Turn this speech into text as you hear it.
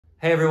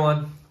Hey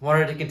everyone,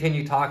 wanted to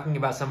continue talking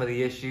about some of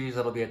the issues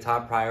that'll be a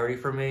top priority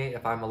for me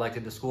if I'm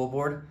elected to school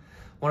board.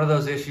 One of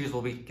those issues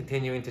will be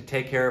continuing to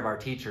take care of our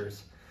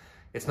teachers.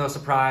 It's no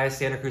surprise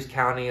Santa Cruz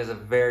County is a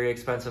very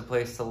expensive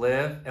place to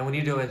live, and we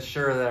need to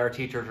ensure that our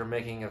teachers are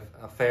making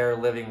a fair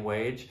living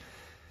wage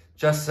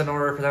just in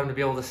order for them to be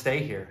able to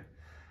stay here.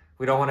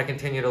 We don't want to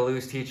continue to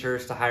lose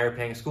teachers to higher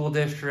paying school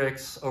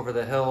districts, over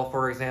the hill,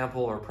 for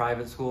example, or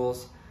private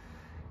schools.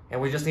 And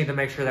we just need to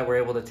make sure that we're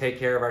able to take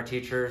care of our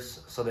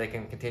teachers so they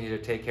can continue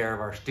to take care of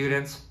our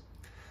students.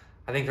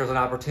 I think there's an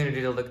opportunity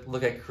to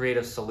look at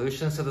creative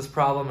solutions to this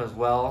problem as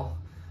well.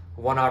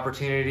 One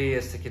opportunity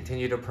is to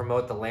continue to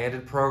promote the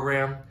Landed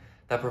program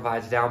that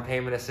provides down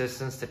payment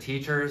assistance to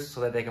teachers so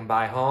that they can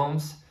buy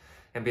homes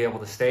and be able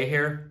to stay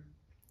here.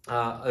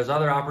 There's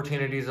other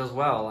opportunities as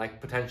well,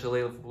 like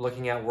potentially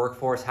looking at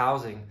workforce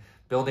housing,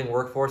 building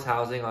workforce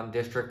housing on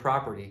district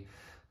property.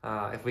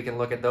 If we can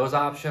look at those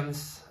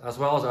options, as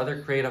well as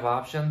other creative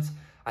options,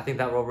 I think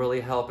that will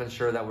really help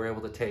ensure that we're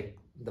able to take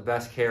the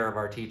best care of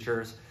our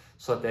teachers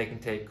so that they can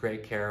take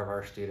great care of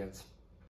our students.